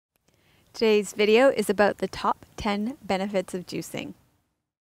Today's video is about the top 10 benefits of juicing.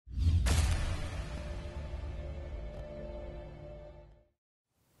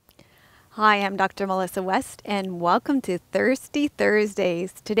 Hi, I'm Dr. Melissa West and welcome to Thirsty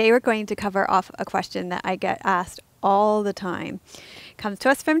Thursdays. Today we're going to cover off a question that I get asked all the time. It comes to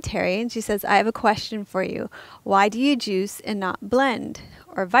us from Terri and she says, I have a question for you. Why do you juice and not blend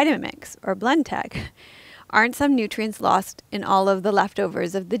or Vitamix or blend tech? Aren't some nutrients lost in all of the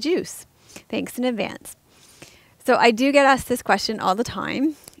leftovers of the juice? Thanks in advance. So I do get asked this question all the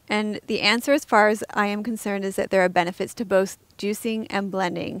time, and the answer as far as I am concerned is that there are benefits to both juicing and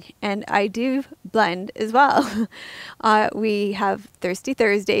blending, and I do blend as well. We have Thirsty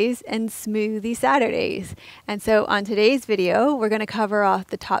Thursdays and Smoothie Saturdays, and so on today's video we're going to cover off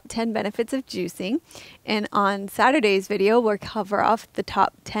the top 10 benefits of juicing, and on Saturday's video we'll cover off the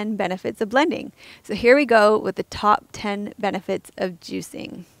top 10 benefits of blending. So here we go with the top 10 benefits of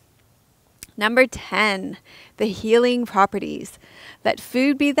juicing. Number 10, the healing properties. Let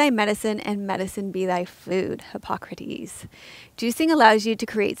food be thy medicine and medicine be thy food, Hippocrates. Juicing allows you to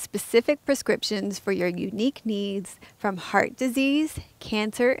create specific prescriptions for your unique needs, from heart disease,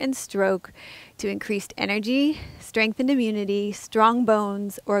 cancer, and stroke to increased energy, strengthened immunity, strong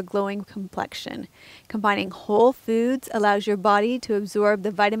bones, or a glowing complexion. Combining whole foods allows your body to absorb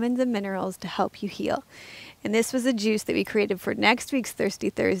the vitamins and minerals to help you heal. And this was a juice that we created for next week's Thirsty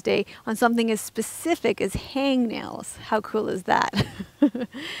Thursday on something as specific as hangnails. How cool is that?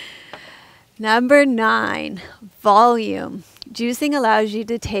 Number 9, volume. Juicing allows you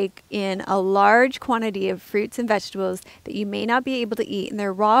to take in a large quantity of fruits and vegetables that you may not be able to eat in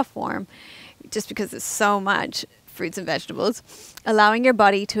their raw form, just because it's so much fruits and vegetables, allowing your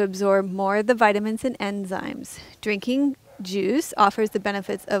body to absorb more of the vitamins and enzymes. Drinking juice offers the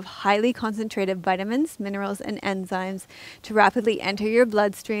benefits of highly concentrated vitamins, minerals, and enzymes to rapidly enter your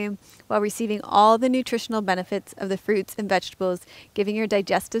bloodstream while receiving all the nutritional benefits of the fruits and vegetables, giving your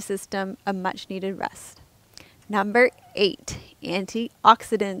digestive system a much needed rest. Number 8,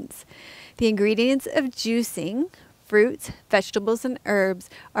 antioxidants. The ingredients of juicing, fruits, vegetables, and herbs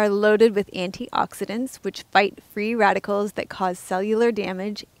are loaded with antioxidants which fight free radicals that cause cellular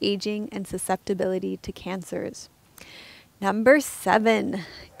damage, aging, and susceptibility to cancers. Number 7,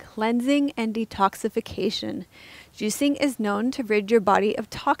 cleansing and detoxification. Juicing is known to rid your body of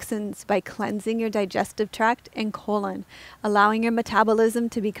toxins by cleansing your digestive tract and colon, allowing your metabolism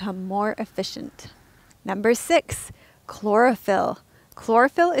to become more efficient. Number 6, chlorophyll.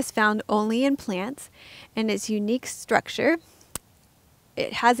 Chlorophyll is found only in plants, and its unique structure,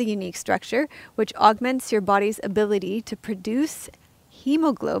 it has a unique structure which augments your body's ability to produce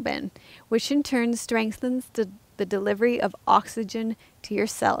hemoglobin, which in turn strengthens the delivery of oxygen to your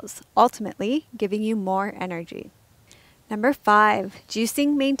cells, ultimately giving you more energy. Number 5,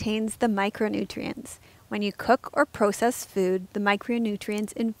 juicing maintains the micronutrients. When you cook or process food, the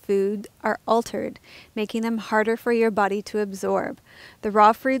micronutrients in food are altered, making them harder for your body to absorb. The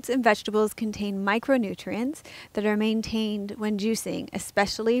raw fruits and vegetables contain micronutrients that are maintained when juicing,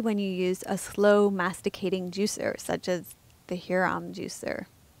 especially when you use a slow masticating juicer, such as the Hiram juicer.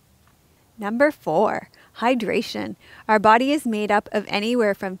 Number 4, hydration. Our body is made up of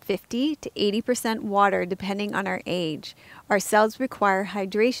anywhere from 50 to 80% water depending on our age. Our cells require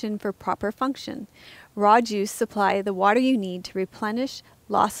hydration for proper function. Raw juice supply the water you need to replenish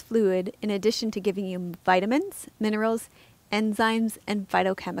lost fluid, in addition to giving you vitamins, minerals, enzymes, and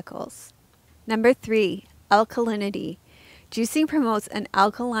phytochemicals. Number 3, alkalinity. Juicing promotes an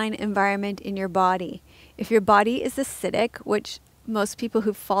alkaline environment in your body. If your body is acidic, which most people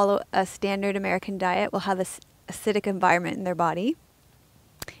who follow a standard American diet will have an acidic environment in their body,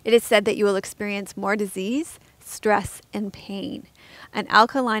 it is said that you will experience more disease, stress, and pain. An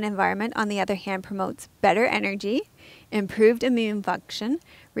alkaline environment, on the other hand, promotes better energy, improved immune function,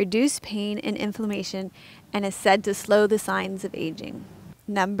 reduced pain and inflammation, and is said to slow the signs of aging.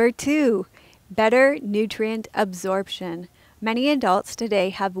 Number 2, better nutrient absorption. Many adults today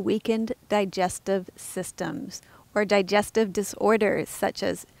have weakened digestive systems or digestive disorders such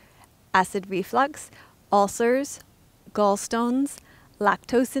as acid reflux, ulcers, gallstones,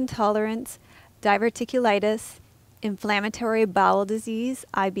 lactose intolerance, diverticulitis, inflammatory bowel disease,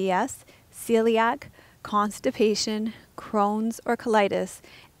 IBS, celiac, constipation, Crohn's or colitis,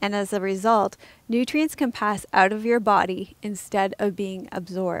 and as a result, nutrients can pass out of your body instead of being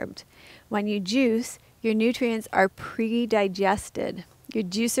absorbed. When you juice, your nutrients are pre-digested. Your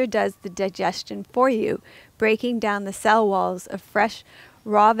juicer does the digestion for you, breaking down the cell walls of fresh,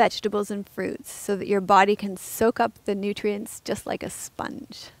 raw vegetables and fruits so that your body can soak up the nutrients just like a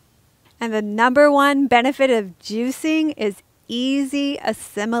sponge. And the number one benefit of juicing is easy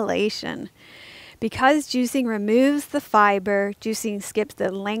assimilation. Because juicing removes the fiber, juicing skips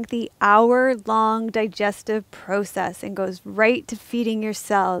the lengthy hour-long digestive process and goes right to feeding your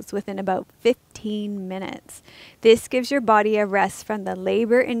cells within about 15 minutes. This gives your body a rest from the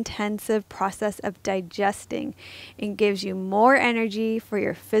labor-intensive process of digesting and gives you more energy for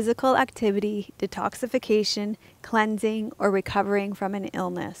your physical activity, detoxification, cleansing, or recovering from an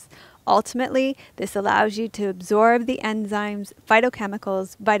illness. Ultimately, this allows you to absorb the enzymes,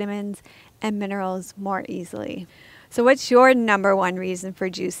 phytochemicals, vitamins, and minerals more easily. So what's your number one reason for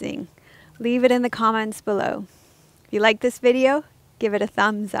juicing? Leave it in the comments below. If you like this video, give it a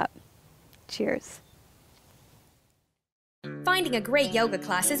thumbs up. Cheers. Finding a great yoga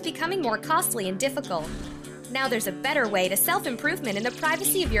class is becoming more costly and difficult. Now there's a better way to self-improvement in the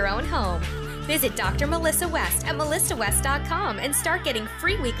privacy of your own home. Visit Dr. Melissa West at melissawest.com and start getting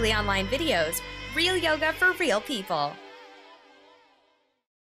free weekly online videos. Real yoga for real people.